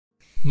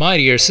My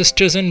dear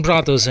sisters and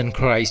brothers in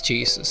Christ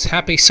Jesus,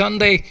 happy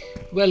Sunday.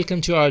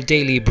 Welcome to our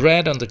daily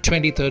bread on the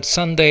 23rd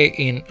Sunday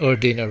in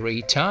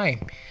Ordinary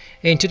Time.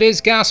 In today's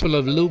Gospel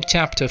of Luke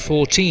chapter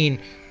 14,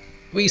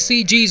 we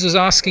see Jesus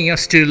asking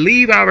us to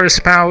leave our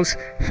spouse,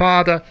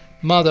 father,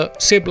 mother,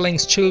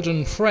 siblings,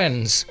 children,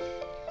 friends,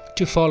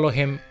 to follow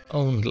Him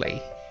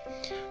only.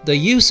 The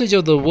usage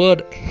of the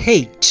word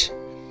hate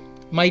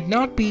might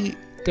not be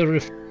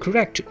the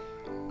correct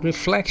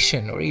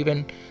reflection or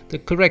even the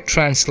correct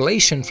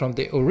translation from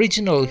the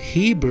original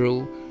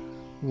Hebrew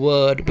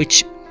word,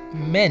 which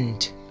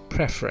meant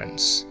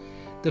preference.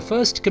 The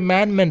first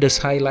commandment is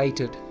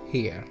highlighted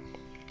here.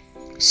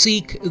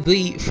 Seek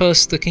thee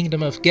first the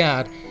kingdom of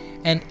God,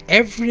 and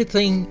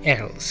everything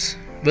else,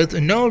 with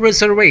no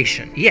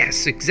reservation.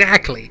 Yes,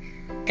 exactly.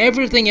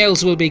 Everything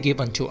else will be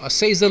given to us,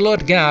 says the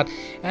Lord God,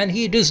 and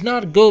He does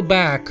not go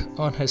back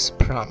on His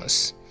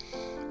promise.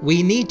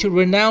 We need to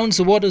renounce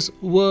what is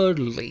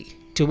worldly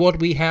to what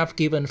we have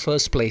given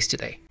first place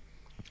today.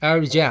 Our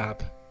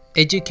job,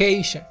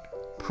 education,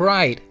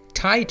 pride,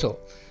 title,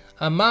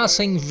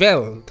 amassing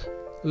wealth,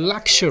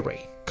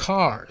 luxury,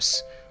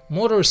 cars,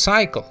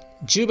 motorcycle,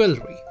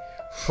 jewelry,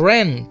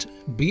 friend,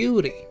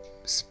 beauty,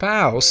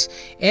 spouse,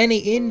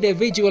 any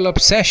individual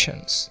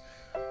obsessions,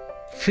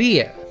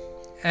 fear,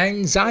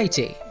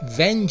 anxiety,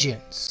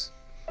 vengeance.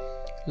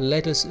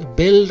 Let us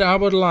build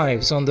our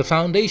lives on the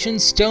foundation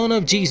stone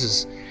of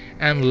Jesus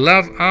and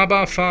love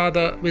Abba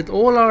Father with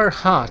all our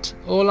heart,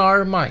 all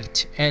our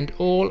might, and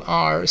all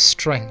our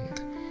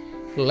strength.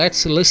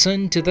 Let's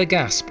listen to the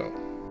Gospel.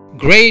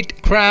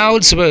 Great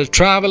crowds were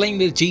traveling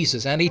with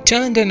Jesus, and He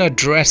turned and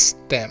addressed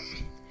them.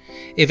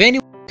 If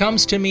anyone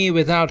comes to me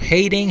without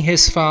hating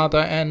his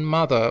father and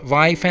mother,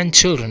 wife and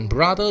children,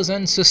 brothers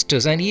and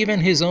sisters, and even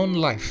his own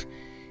life,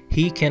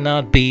 he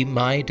cannot be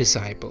my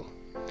disciple.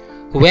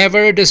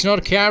 Whoever does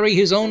not carry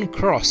his own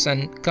cross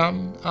and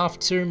come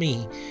after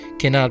me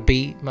cannot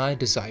be my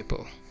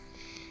disciple.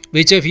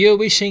 Which of you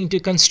wishing to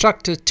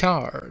construct a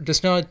tower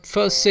does not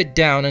first sit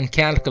down and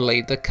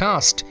calculate the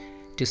cost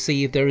to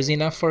see if there is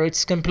enough for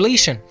its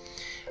completion?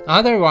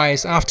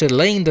 Otherwise, after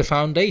laying the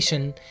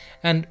foundation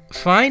and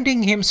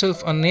finding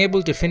himself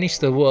unable to finish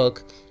the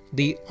work,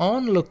 the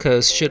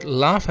onlookers should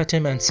laugh at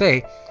him and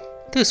say,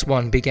 "This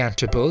one began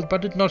to build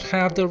but did not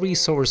have the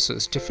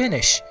resources to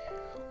finish."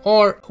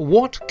 Or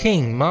what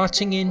king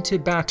marching into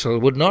battle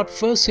would not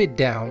first sit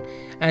down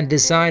and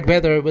decide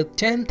whether with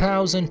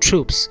 10,000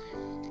 troops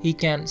he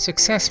can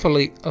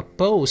successfully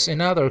oppose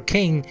another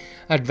king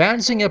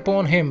advancing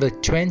upon him with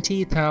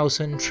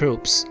 20,000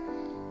 troops?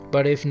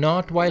 But if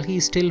not, while he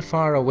is still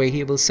far away,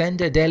 he will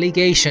send a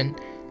delegation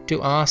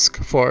to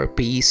ask for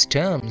peace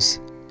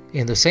terms.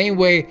 In the same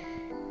way,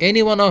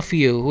 any one of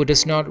you who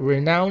does not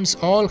renounce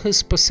all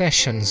his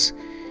possessions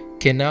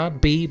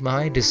cannot be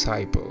my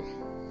disciple.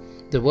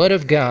 The Word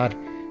of God.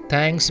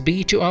 Thanks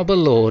be to our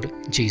Lord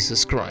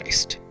Jesus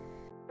Christ.